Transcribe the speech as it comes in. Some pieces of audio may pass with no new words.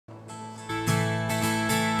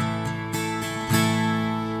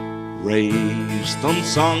raised on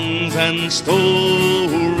songs and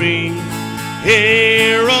stories,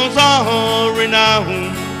 heroes are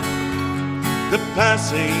renowned, the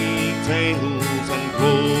passing tales and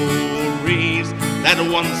glories that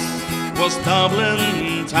once was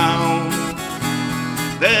Dublin town.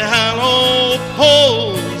 The hallowed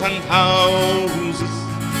halls and houses,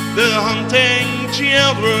 the hunting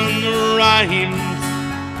children rhymes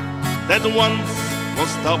that once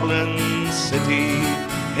was Dublin city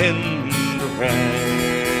in the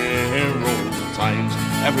rare old times.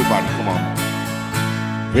 Everybody, come on.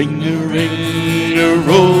 Ring a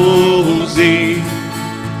rosy,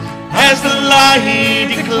 as the light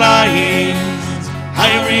declines, I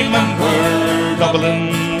remember Dublin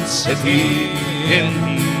city in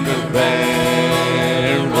the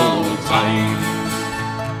rare old times.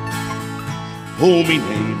 Oh, me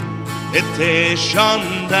name, it is Sean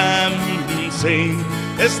Dempsey,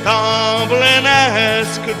 as Dublin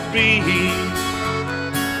as could be,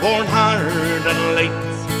 born hard and late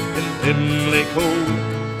in Pimlico,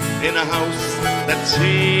 in a house that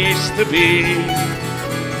ceased to be.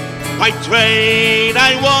 By trade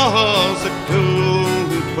I was a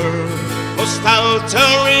cooper, of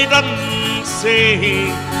stouter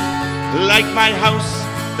redundancy, like my house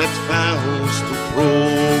that fails to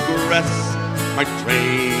progress, my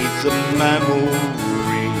trade's a memory.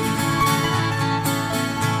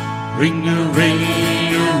 Ring a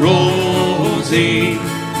rosy,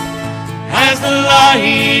 as the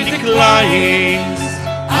light declines,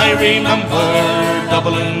 I remember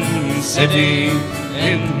Dublin city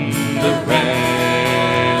in the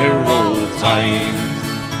rare old times.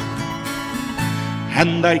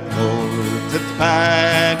 And I courted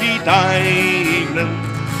Paddy Diamond,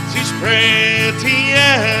 she's pretty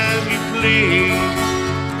as you please,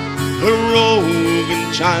 the rogan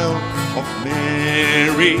child of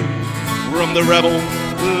Mary, from the rebel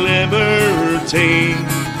Liberty.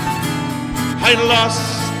 I lost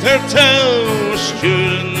her to a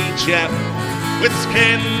student chap with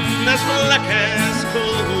skin as black as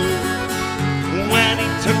coal, when he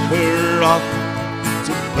took her off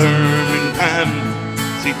to Birmingham,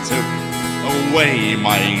 she took away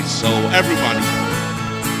my soul. Everybody.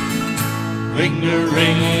 Ring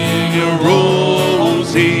a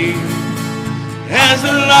rosy, as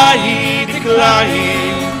the light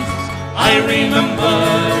declines, I remember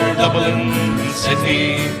Dublin city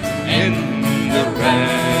in the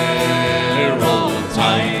rare old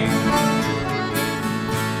times.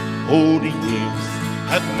 Oh, the years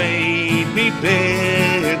have made me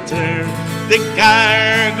bitter, the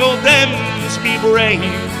gargle them's me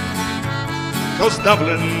brave, 'cause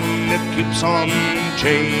Dublin, it keeps on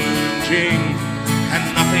changing, and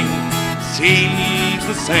nothing seems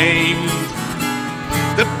the same.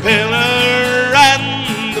 The pillar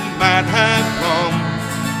and the man have come,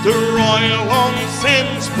 the royal long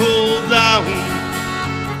since pulled down,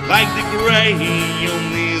 like the grey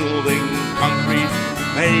unyielding concrete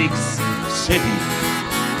makes the city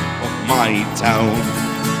of my town.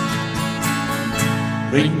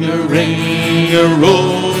 Ring a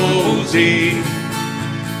rosy,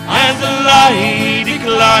 as the light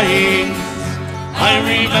declines, I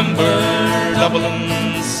remember Dublin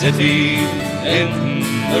city in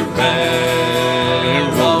the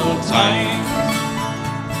rare old times.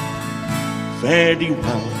 Fare thee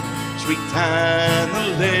well, sweet Anna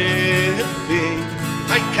Livy,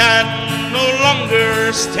 I can no longer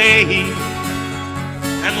stay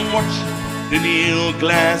and watch the new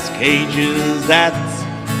glass cages that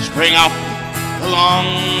spring up along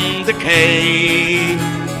the quay.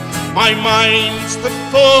 My mind's too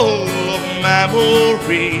full of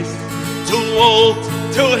memories, too old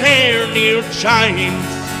to hear new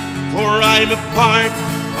chimes, for I'm a part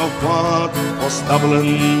of what was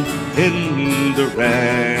Dublin in the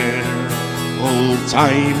rare old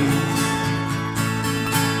times.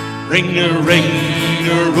 Ring a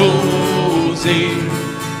rosy,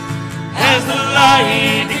 as the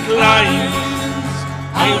light declines,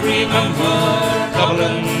 I remember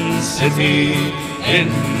Dublin city in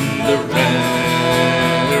the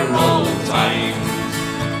rare old times.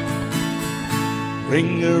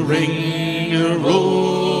 Ring a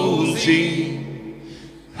rosy,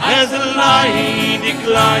 as the light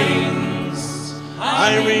declines,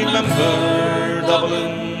 I remember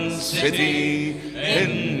Dublin city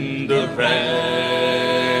in the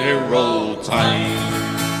rare old times.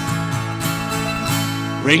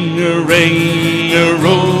 Ring a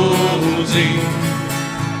rosy,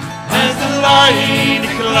 as the light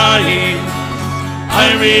declines, I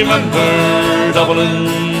remember Dublin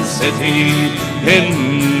city in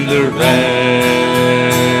the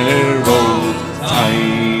rare old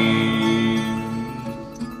times.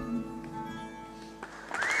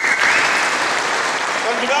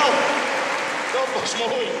 Dat was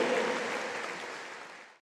mooi.